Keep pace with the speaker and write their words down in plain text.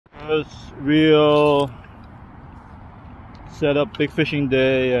First real set up big fishing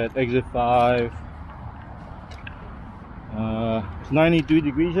day at exit 5. It's 93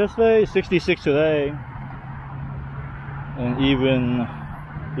 degrees yesterday, 66 today, and even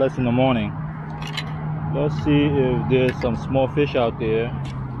less in the morning. Let's see if there's some small fish out there.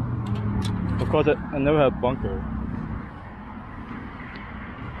 Of course, I never have bunker.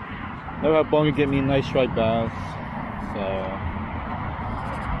 Never have bunker get me nice striped bass. So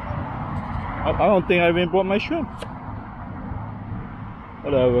I don't think I even brought my shrimp.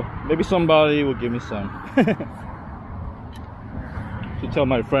 Whatever. Maybe somebody will give me some. To tell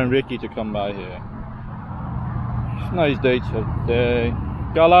my friend Ricky to come by here. Nice day today.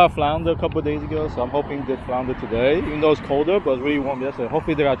 Got a lot of flounder a couple of days ago, so I'm hoping to get flounder today. Even though it's colder, but it's really warm yesterday.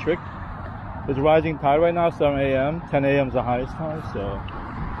 Hopefully they got tricked. It's rising tide right now, 7 a.m. 10 a.m. is the highest tide, so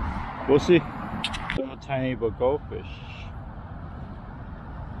we'll see. Little tiny but goldfish.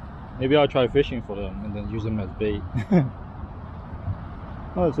 Maybe I'll try fishing for them and then use them as bait.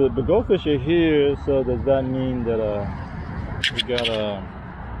 Oh, so the goldfish are here, so does that mean that we got a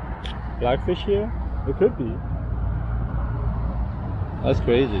blackfish here? It could be. That's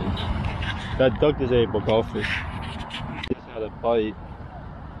crazy. That duck is a goldfish. Just had a bite.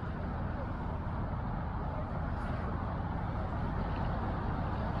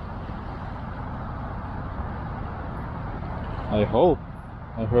 I hope.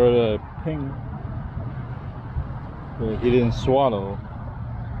 I heard a ping, but he didn't swallow.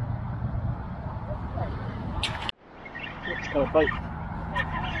 It's got a bite.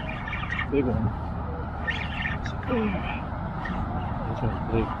 Big one. This one's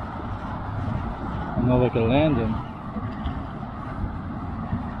big. I know like a landing.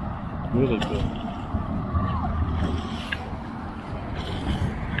 Really good.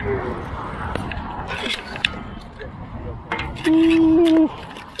 Ooh.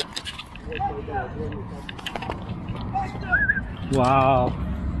 Wow.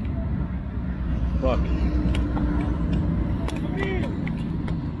 Fuck.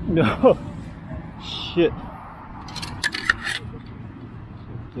 No. Shit.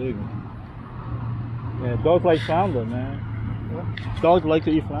 Big. Yeah, dogs like flounder, man. Dogs like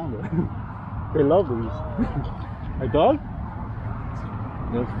to eat flounder. They love these. A dog?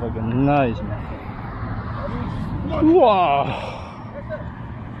 That's fucking nice, man. Wow.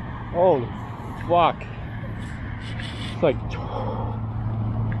 Holy fuck. It's like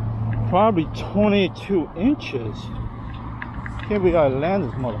probably 22 inches. Can't believe I land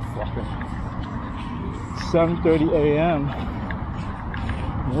this motherfucker. 7:30 a.m.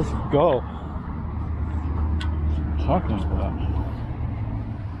 Let's go. Talking about.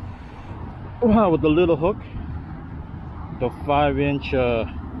 Wow, with the little hook, the 5-inch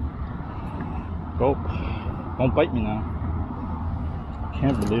gulp. Don't bite me now.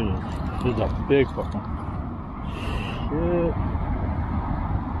 Can't believe it. This is a big fucking shit.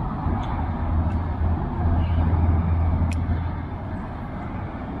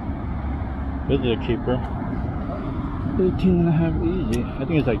 This is a keeper. 18.5 easy. I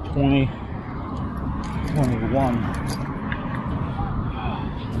think it's like 20, 21.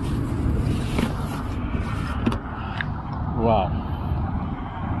 Wow.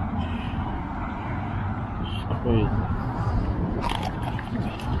 It's crazy.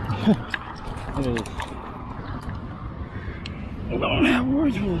 It is. I don't have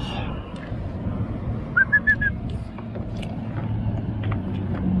words for this.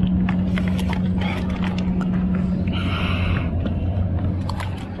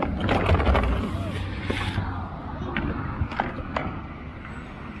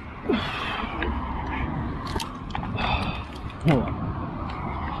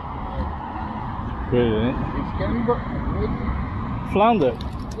 Great, Flounder.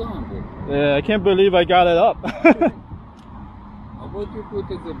 Yeah, I can't believe I got it up. How about you put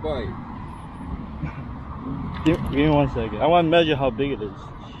it as a bite? Give me 1 second. I want to measure how big it is.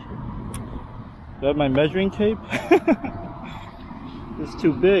 Do I have my measuring tape? It's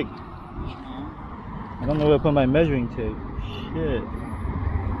too big. I don't know where to put my measuring tape. Shit.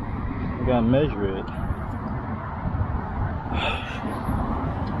 I gotta measure it.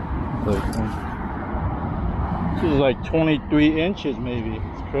 This is like 23 inches maybe.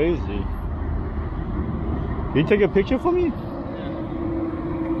 It's crazy. Can you take a picture for me?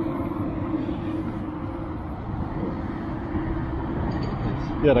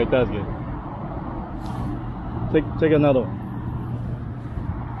 Yeah, like that's good. Take another one.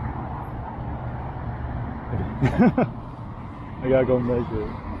 I gotta go measure it.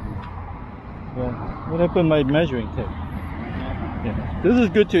 Yeah. Where did I put my measuring tape? Yeah. This is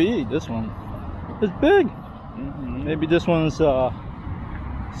good to eat, this one. It's big. Maybe this one's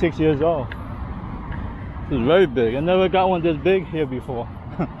 6 years old. It's very big. I never got one this big here before.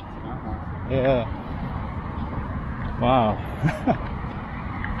 Yeah. Wow.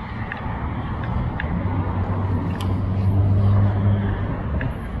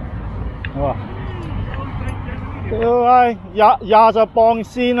 Wow. 唉，20磅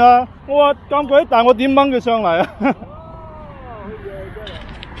先啦！我話咁鬼大，我點掹佢上嚟啊？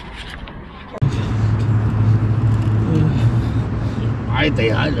擺地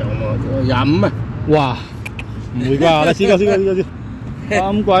下上喎，25啊！哇，唔會啩？你試過先，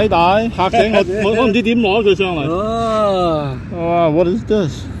咁鬼大，嚇死我！我唔知點攞佢上嚟。哇 ！What is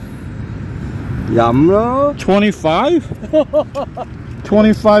this？ 25咯 25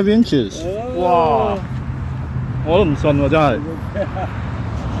 inches。哇！我都唔信喎，真係。I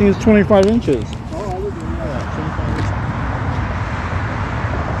think it's 25 inches.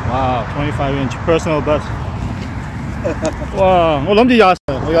 Wow, 25 inch personal best. 哇！我諗住20，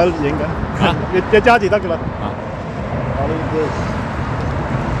我而家影緊。你揸住得㗎啦。What is this?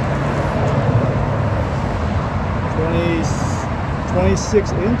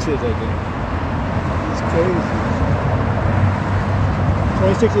 26 inches, I think. It's crazy.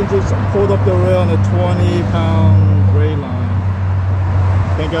 26 inches pulled up the rail on a 20-pound gray line.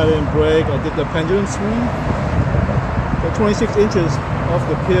 Thank God I didn't brake. I did the pendulum swing. So 26 inches off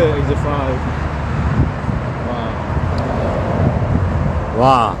the pier, exit 5. Wow.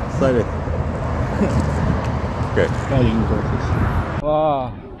 哇，犀利。Okay. 梗係影到。哇！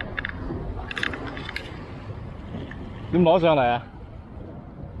點攞上嚟啊？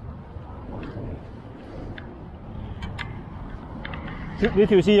你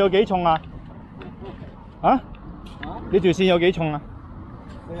條線有幾重啊？啊？你條線有幾重啊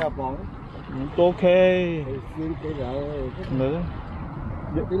？40磅。都 OK。線幾有？咪咯。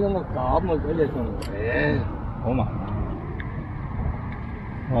點解我咁啊？嗰隻仲平。好嘛？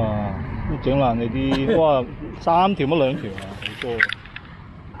哇！整爛你啲，哇！3條乜2條啊？好多。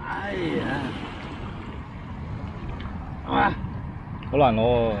哎呀！啊！好難攞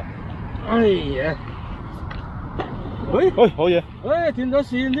喎。哎呀！喂，好嘢！誒，斷咗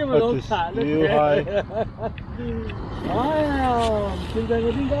線添啊，老殘都係。哎呀，唔見晒我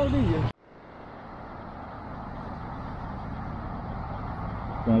點解啲嘢。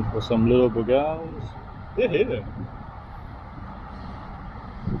Going for some little bagels. They're here.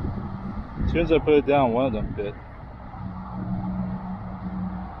 As soon as I put it down, one of them bit.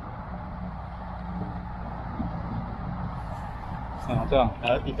 Ah, 這樣，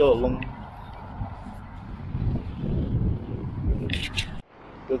一個窿。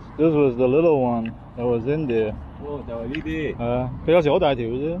This was the little one that was in there. 哦，就係呢啲。係啊，佢有時好大條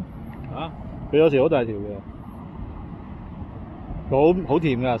嘅啫。嚇？佢有時好大條嘅。佢好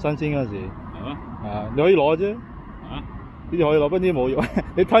甜㗎，新鮮嗰陣時。係咩？啊，你可以攞啫。嚇？呢啲可以攞，不過呢啲冇用。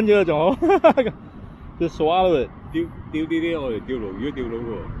你吞咗佢仲好。Just swallow it。釣呢啲我哋釣鱸魚釣到喎。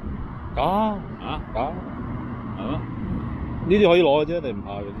假。嚇？假。係咩？呢啲可以攞嘅啫，你唔怕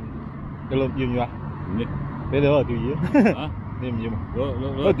嘅。你要唔要啊？唔要。俾你攞嚟釣魚。嚇？你唔要啊？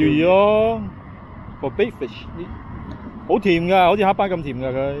攞釣魚咯。For bait fish，好甜㗎，好似黑斑咁甜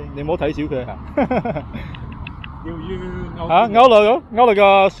㗎佢，你唔好睇小佢嚇。釣魚嚇，勾落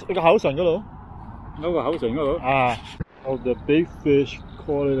個口唇嗰度。勾個口唇嗰度。啊。Oh, the big fish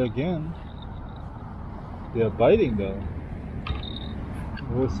caught it again. They're biting though.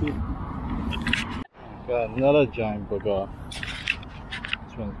 We'll see. Got another giant bugger.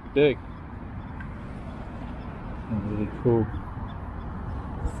 This one's big. And really cool.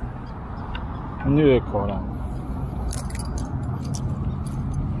 I knew they caught him.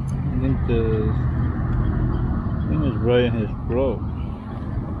 I think the thing is right in his throat.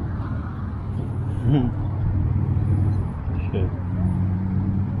 Shit.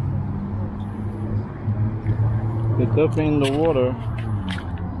 They're definitely in the water.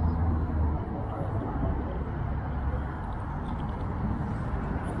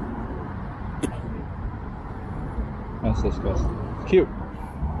 That's disgusting. It's cute.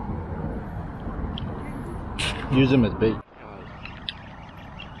 Use them as bait.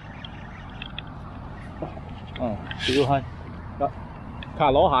 Oh, 小閪，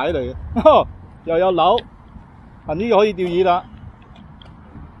卡螺蟹嚟嘅，又有柳，啊呢個可以釣魚啦。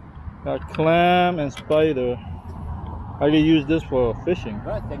Got clam and spider. I can use this for fishing.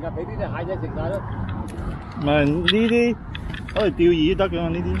 成日俾呢隻蟹仔食晒咯。唔係呢啲攞嚟釣魚得㗎嘛？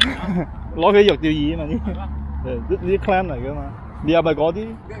呢啲攞佢肉釣魚啊嘛？呢啲 clam 嚟㗎嘛？你係咪嗰啲？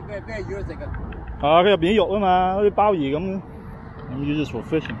咩魚都食㗎？啊，佢入邊啲肉啊嘛，好似鮑魚咁。I'm use this for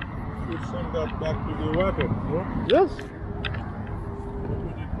fishing. You send that back to the weapon, bro? Yes. Put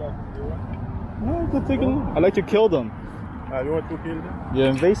it back to the weapon. No, good taking. I like to kill them. You want to kill them? Yeah,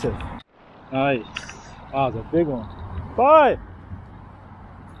 invasive. Nice. Wow, it's a big one. Bye!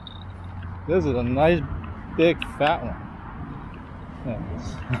 This is a nice, big, fat one.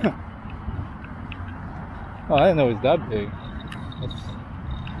 Yes. Oh, I didn't know it was that big.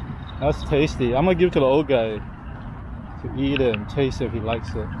 That's tasty. I'm gonna give it to the old guy to eat it and taste it if he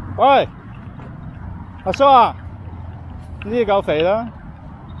likes it. Oi! 阿叔啊，呢隻夠肥啦，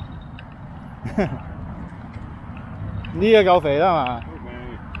呢隻夠肥啦嘛？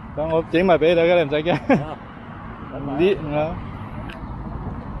等我整埋俾你嘅，你唔使驚。呢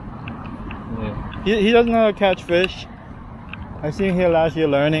He doesn't know how to catch fish. I seen here last year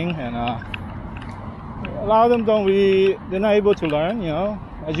learning, and a lot of them they're not able to learn. You know,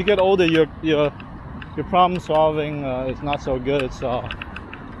 as you get older, your problem solving is not so good. So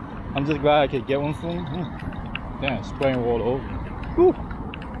I'm just glad I could get one from him. Damn, spraying all over. Whew.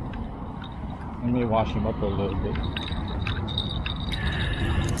 Let me wash him up a little bit.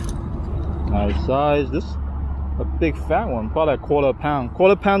 Nice size. This a big fat one, probably a quarter pound.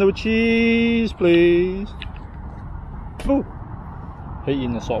 Quarter pounder with cheese, please. Ooh. Hate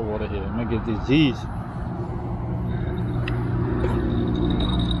eating the salt water here. It might get disease.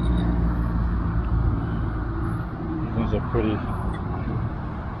 These are pretty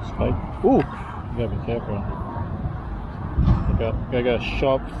spiked. Ooh, you gotta be careful. They got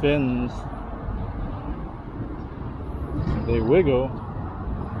sharp fins. They wiggle.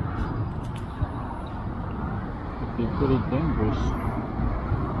 Be pretty dangerous.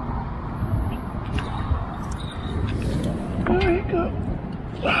 There you go.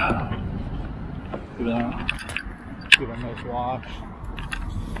 Give it a nice wash.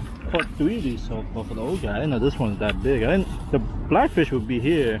 Caught 3 of these so far for the old guy. I didn't know this one's that big. The blackfish would be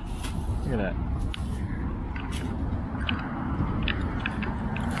here. Look at that.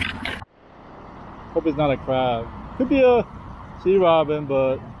 Hope it's not a crab. Could be a sea robin,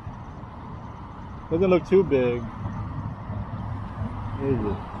 but doesn't look too big. What is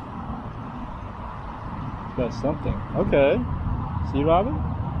it? It's got something. Okay. Sea robin?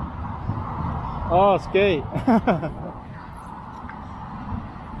 Oh, skate.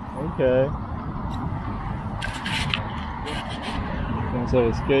 Okay. Can't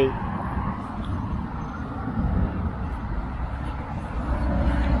say skate.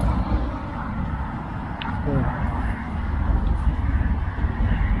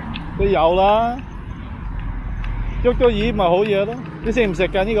都有啦。喐到耳咪好嘢咯！你食唔食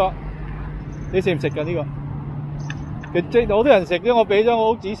㗎呢個？你食唔食㗎呢個？其實好多人食啫，我俾咗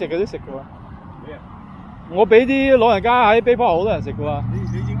我屋子食，佢都食㗎喎。我俾啲老人家喺卑坡好多人食㗎喎。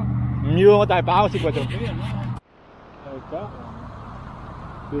唔要，我大把我食過仲。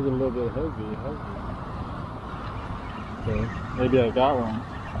Feels a little bit heavy. Okay, maybe I got one.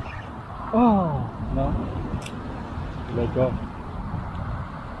 Oh no! Let go.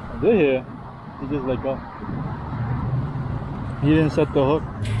 They're here. You just let go. He didn't set the hook.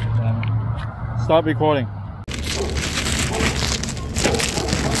 Stop recording.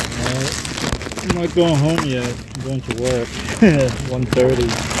 I'm not going home yet. I'm going to work. 1:30.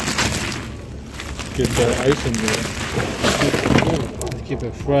 Get the ice in there. Let's keep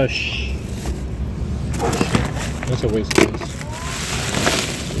it fresh. That's a waste of ice.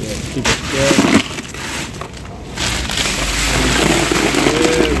 Yeah, keep it fresh.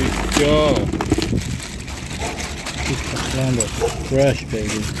 There we go. Keep the flounder fresh,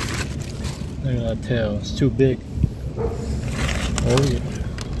 baby. Look at that tail. It's too big. Oh yeah.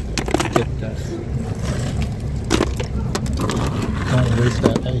 Get that. Don't waste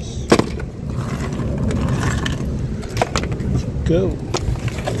that ice. Let's go.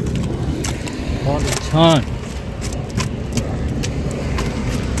 All the time.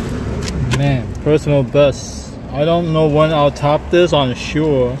 Man, personal best. I don't know when I'll top this on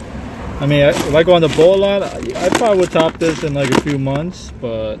shore. I mean, if I go on the boat lot, I probably would top this in like a few months,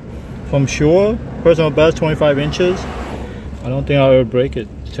 but from shore, personal best 25 inches. I don't think I'll ever break it,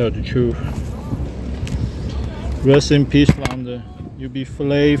 to tell the truth. Rest in peace, Flounder. You'll be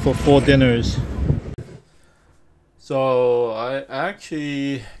filleted for 4 dinners. So I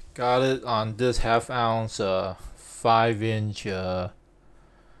actually got it on this half-ounce 5-inch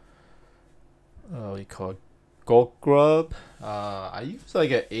what do you call it? Gold grub. I used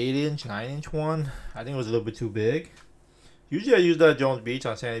like an 8-inch, 9-inch one. I think it was a little bit too big. Usually I use that at Jones Beach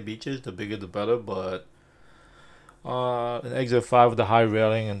on sandy beaches. The bigger the better, but an exit 5 with the high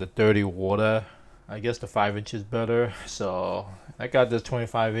railing and the dirty water, I guess the 5-inch is better. So I got this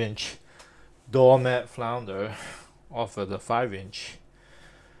 25-inch doormat flounder off of the 5-inch.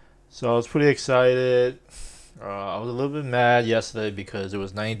 So I was pretty excited. I was a little bit mad yesterday because it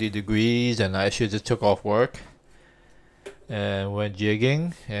was 90 degrees and I should just took off work. and went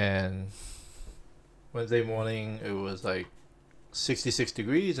jigging. And Wednesday morning it was like 66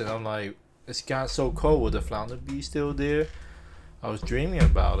 degrees, and I'm like, it's got so cold. Would the flounder be still there? I was dreaming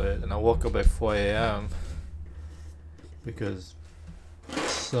about it, and I woke up at 4 a.m. because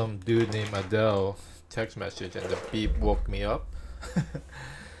some dude named Adele text message, and the beep woke me up.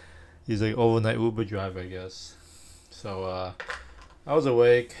 He's like overnight Uber driver, I guess. So I was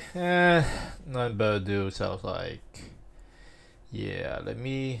awake, nothing better to do. So I was like, yeah, let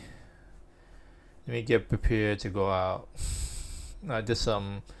me get prepared to go out. I did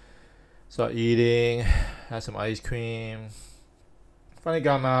start eating, had some ice cream. Finally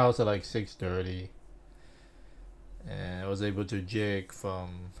got my house at like 6:30, and I was able to jig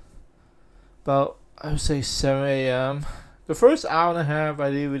from about, I would say, 7 a.m. The first hour and a half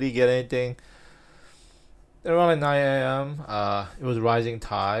I didn't really get anything. Then around like 9 a.m. It was rising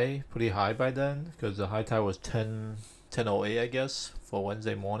tide, pretty high by then, because the high tide was 10:08, I guess, for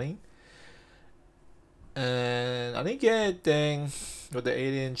Wednesday morning. And I didn't get anything with the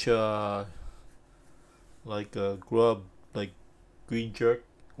 8-inch like grub, like green jerk,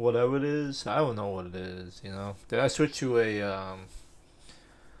 whatever it is. I don't know what it is, you know. Then I switched to a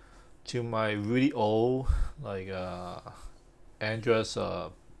to my really old like Andress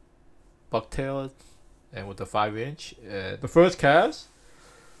bucktail, and with the 5-inch. The first cast,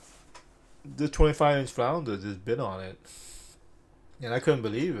 the 25-inch flounder just bit on it, and I couldn't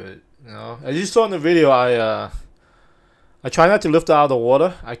believe it. You know, as you saw in the video, I tried not to lift it out of the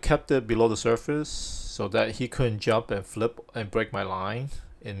water. I kept it below the surface so that he couldn't jump and flip and break my line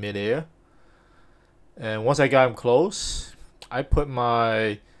in midair. And once I got him close, I put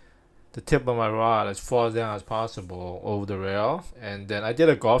the tip of my rod as far down as possible over the rail, and then I did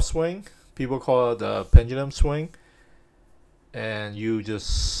a golf swing. People call it a pendulum swing, and you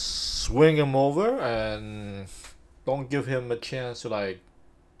just swing him over and don't give him a chance to like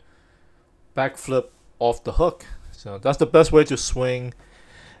backflip off the hook. So that's the best way to swing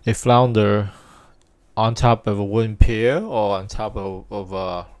a flounder on top of a wooden pier or on top of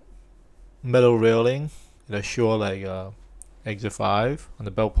a metal railing in a shore like exit 5 on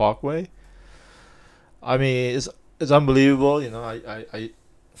the Bell Parkway. I mean, it's unbelievable. You know, I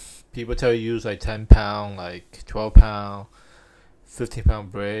people tell you use like 10-pound, like 12-pound,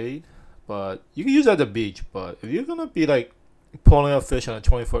 15-pound braid, but you can use it at the beach. But if you're gonna be like pulling a fish on a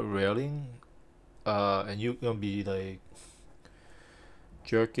 20-foot railing, and you're gonna be like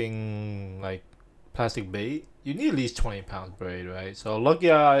jerking like plastic bait, you need at least 20-pound braid, right? So lucky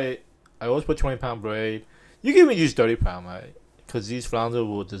I always put 20-pound braid. You can even use 30-pound, right? Because these flounder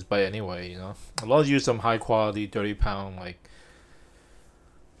will just bite anyway, you know. As long as you use some high quality 30-pound like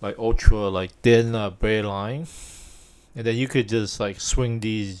ultra like thin braid line, and then you could just like swing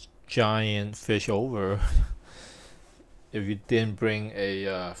these giant fish over. If you didn't bring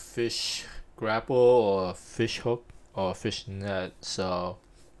a fish grapple or a fish hook or a fish net. So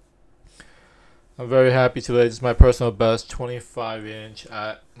I'm very happy today. This is my personal best, 25-inch.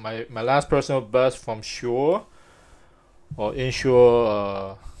 My last personal best from shore or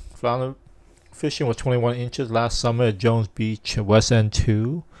inshore flounder fishing was 21 inches last summer at Jones Beach, West End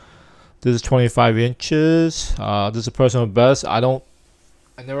 2. This is 25 inches. This is a personal best. I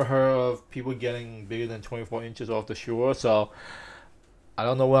never heard of people getting bigger than 24 inches off the shore, so I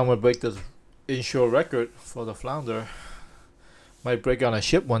don't know when I'm gonna break this inshore record for the flounder. Might break on a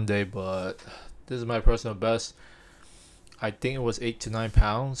ship one day, but this is my personal best. I think it was 8 to 9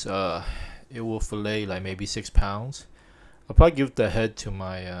 pounds. It will fillet like maybe 6 pounds. I'll probably give the head to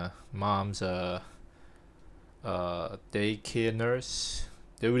my mom's daycare nurse.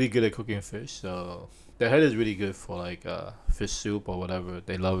 They're really good at cooking fish, so the head is really good for like fish soup or whatever.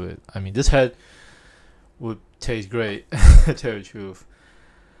 They love it. I mean, this head would taste great, to tell you the truth.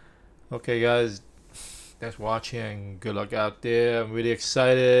 Okay, guys, thanks for watching and good luck out there. I'm really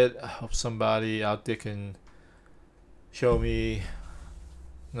excited. I hope somebody out there can show me,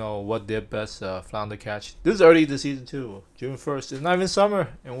 what their best flounder catch. This is early this season too. June 1st. It's not even summer,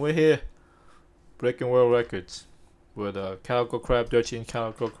 and we're here breaking world records with a calico crab, 13-inch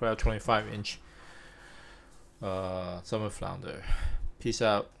calico crab, 25-inch summer flounder. Peace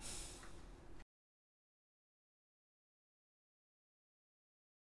out.